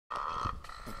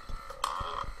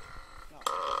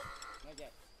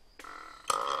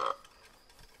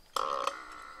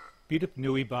Bidup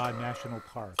Nui Ba National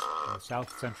Park in the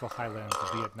south-central highlands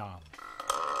of Vietnam.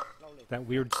 That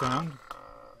weird sound?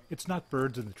 It's not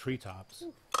birds in the treetops.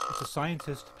 It's a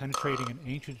scientist penetrating an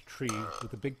ancient tree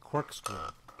with a big corkscrew,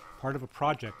 part of a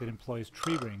project that employs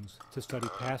tree rings to study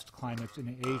past climates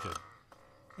in Asia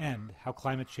and how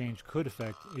climate change could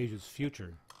affect Asia's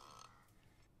future.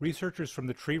 Researchers from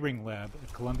the Tree Ring Lab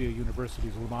at Columbia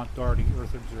University's Lamont-Doherty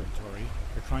Earth Observatory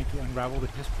are trying to unravel the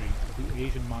history of the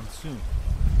Asian monsoon,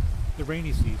 the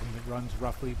rainy season that runs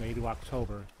roughly May to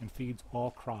October and feeds all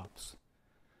crops.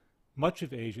 Much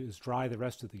of Asia is dry the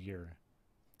rest of the year.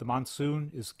 The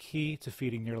monsoon is key to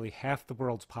feeding nearly half the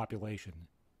world's population.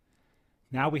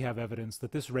 Now we have evidence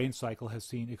that this rain cycle has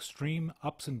seen extreme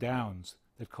ups and downs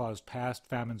that caused past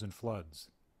famines and floods.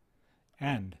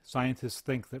 And scientists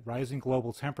think that rising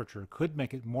global temperature could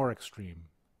make it more extreme.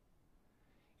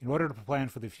 In order to plan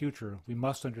for the future, we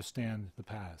must understand the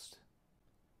past.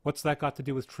 What's that got to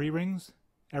do with tree rings?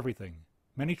 Everything.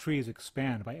 Many trees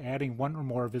expand by adding one or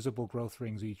more visible growth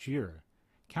rings each year.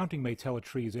 Counting may tell a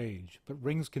tree's age, but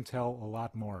rings can tell a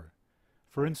lot more.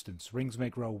 For instance, rings may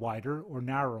grow wider or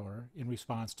narrower in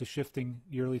response to shifting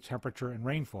yearly temperature and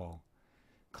rainfall.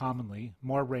 Commonly,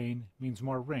 more rain means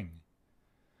more ring.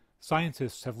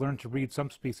 Scientists have learned to read some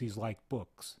species like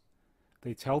books.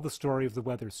 They tell the story of the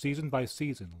weather season by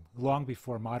season, long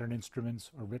before modern instruments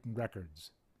or written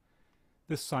records.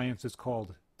 This science is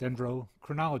called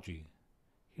dendrochronology.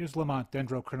 Here's Lamont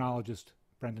dendrochronologist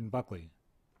Brendan Buckley.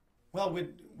 Well,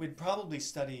 we'd probably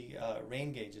study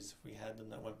rain gauges if we had them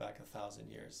that went back 1,000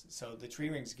 years. So the tree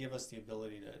rings give us the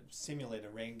ability to simulate a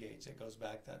rain gauge that goes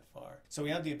back that far. So we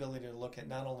have the ability to look at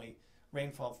not only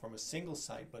rainfall from a single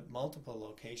site, but multiple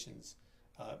locations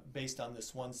based on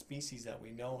this one species that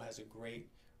we know has a great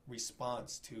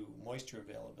response to moisture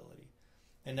availability.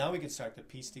 And now we can start to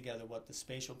piece together what the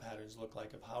spatial patterns look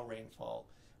like of how rainfall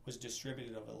was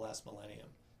distributed over the last millennium.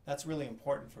 That's really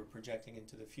important for projecting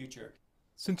into the future.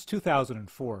 Since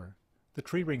 2004, the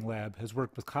Tree Ring Lab has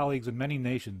worked with colleagues in many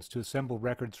nations to assemble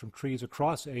records from trees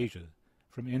across Asia,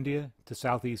 from India to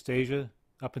Southeast Asia,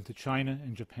 up into China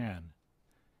and Japan.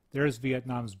 There's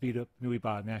Vietnam's Bidup Nui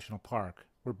Ba National Park,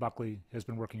 where Buckley has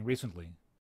been working recently.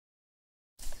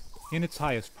 In its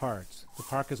highest parts, the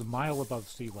park is a mile above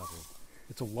sea level.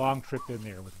 It's a long trip in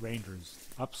there with rangers,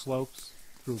 up slopes,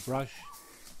 through brush,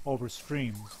 over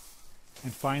streams,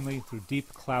 and finally through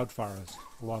deep cloud forest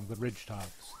along the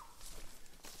ridgetops.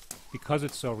 Because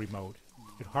it's so remote,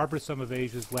 it harbors some of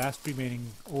Asia's last remaining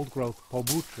old-growth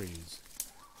pomu trees,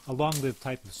 a long-lived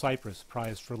type of cypress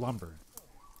prized for lumber,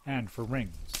 and for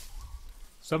rings.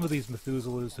 Some of these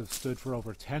Methuselahs have stood for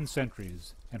over 10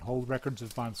 centuries and hold records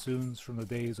of monsoons from the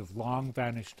days of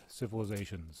long-vanished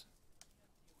civilizations.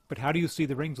 But how do you see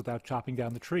the rings without chopping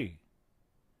down the tree?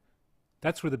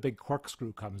 That's where the big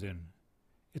corkscrew comes in.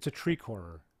 It's a tree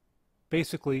corer,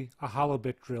 basically a hollow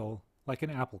bit drill like an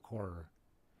apple corer.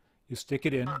 You stick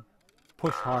it in,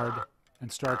 push hard,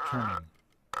 and start turning,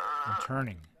 and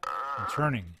turning, and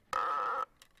turning.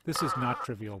 This is not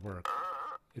trivial work.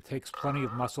 It takes plenty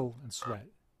of muscle and sweat.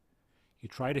 You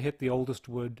try to hit the oldest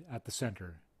wood at the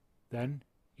center. Then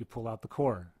you pull out the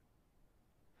core.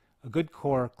 A good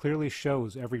core clearly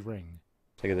shows every ring.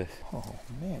 Look at this. Oh,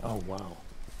 man. Oh, wow.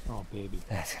 Oh, baby.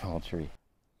 That's an old tree.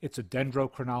 It's a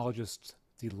dendrochronologist's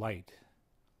delight.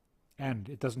 And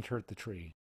it doesn't hurt the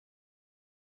tree.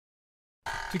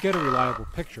 To get a reliable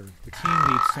picture, the team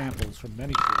needs samples from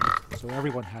many trees, so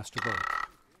everyone has to work.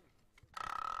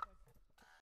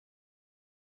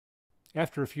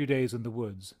 After a few days in the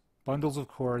woods, bundles of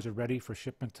cores are ready for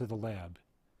shipment to the lab.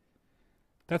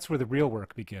 That's where the real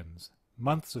work begins.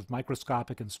 Months of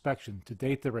microscopic inspection to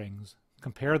date the rings,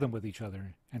 compare them with each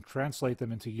other, and translate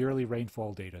them into yearly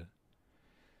rainfall data.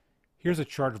 Here's a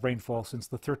chart of rainfall since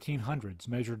the 1300s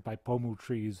measured by pomu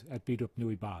trees at Bidup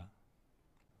Nui Ba.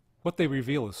 What they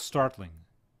reveal is startling.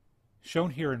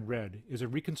 Shown here in red is a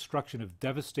reconstruction of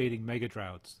devastating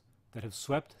megadroughts that have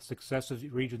swept successive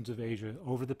regions of Asia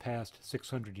over the past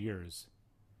 600 years.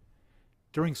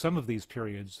 During some of these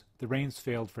periods, the rains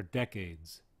failed for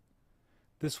decades.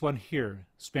 This one here,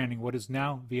 spanning what is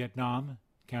now Vietnam,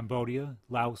 Cambodia,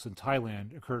 Laos, and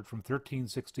Thailand, occurred from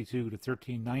 1362 to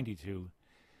 1392,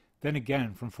 then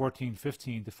again from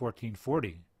 1415 to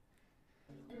 1440.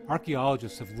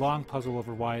 Archaeologists have long puzzled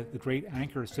over why the great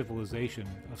Angkor civilization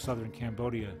of southern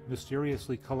Cambodia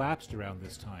mysteriously collapsed around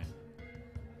this time.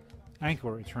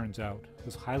 Angkor, it turns out,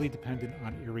 was highly dependent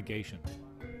on irrigation.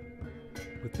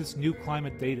 With this new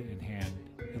climate data in hand,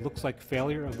 it looks like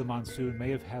failure of the monsoon may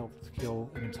have helped kill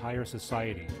an entire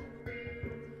society.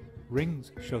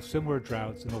 Rings show similar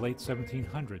droughts in the late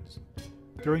 1700s.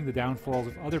 during the downfalls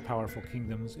of other powerful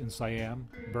kingdoms in Siam,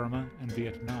 Burma, and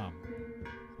Vietnam.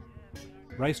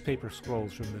 Rice paper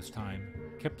scrolls from this time,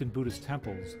 kept in Buddhist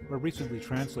temples, were recently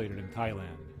translated in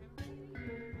Thailand.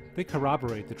 They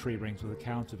corroborate the tree rings with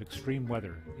accounts of extreme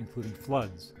weather, including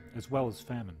floods, as well as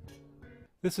famine.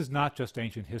 This is not just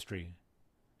ancient history.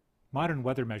 Modern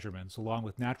weather measurements, along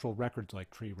with natural records like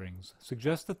tree rings,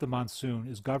 suggest that the monsoon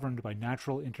is governed by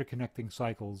natural interconnecting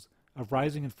cycles of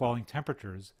rising and falling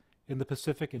temperatures in the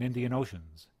Pacific and Indian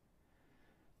Oceans.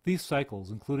 These cycles,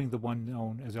 including the one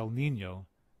known as El Niño,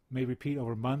 may repeat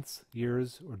over months,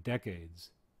 years, or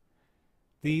decades.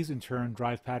 These, in turn,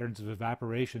 drive patterns of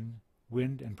evaporation,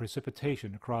 wind, and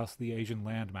precipitation across the Asian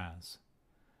landmass.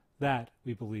 That,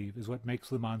 we believe, is what makes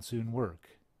the monsoon work.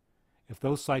 If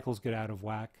those cycles get out of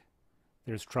whack,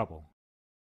 there's trouble.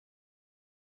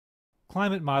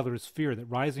 Climate modelers fear that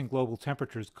rising global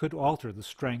temperatures could alter the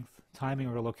strength, timing,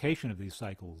 or location of these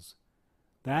cycles.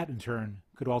 That, in turn,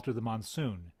 could alter the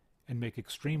monsoon and make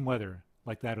extreme weather,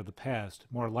 like that of the past,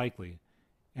 more likely,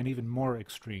 and even more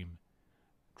extreme.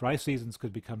 Dry seasons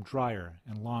could become drier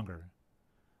and longer.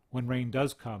 When rain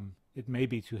does come, it may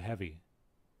be too heavy.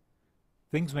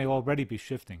 Things may already be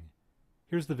shifting.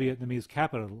 Here's the Vietnamese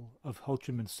capital of Ho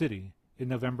Chi Minh City in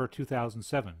November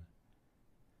 2007.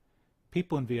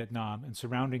 People in Vietnam and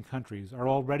surrounding countries are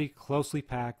already closely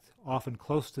packed, often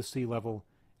close to sea level,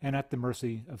 and at the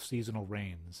mercy of seasonal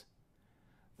rains.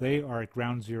 They are at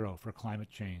ground zero for climate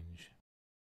change.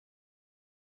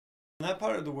 In that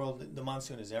part of the world, the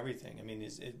monsoon is everything. I mean,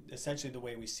 essentially the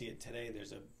way we see it today,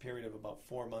 there's a period of about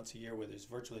 4 months a year where there's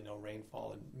virtually no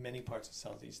rainfall in many parts of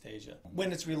Southeast Asia.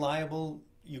 When it's reliable,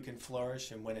 you can flourish,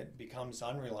 and when it becomes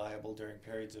unreliable during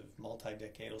periods of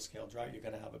multi-decadal scale drought, you're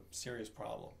going to have a serious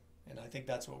problem. And I think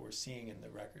that's what we're seeing in the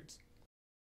records.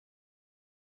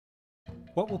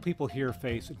 What will people here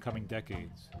face in coming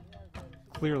decades?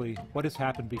 Clearly, what has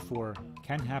happened before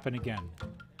can happen again,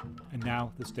 and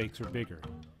now the stakes are bigger.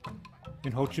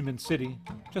 In Ho Chi Minh City,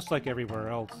 just like everywhere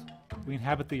else, we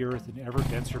inhabit the Earth in ever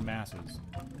denser masses.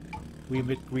 We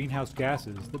emit greenhouse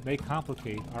gases that may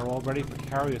complicate our already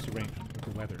precarious arrangement with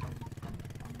the weather.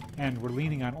 And we're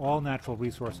leaning on all natural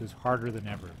resources harder than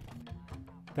ever.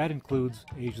 That includes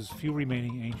Asia's few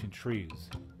remaining ancient trees.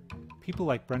 People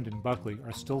like Brendan Buckley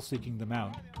are still seeking them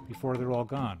out before they're all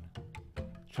gone.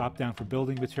 Chopped down for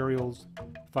building materials,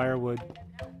 firewood,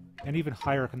 and even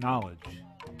higher knowledge.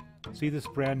 See this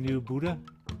brand new Buddha?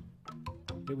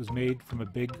 It was made from a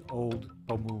big old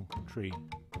bomu tree.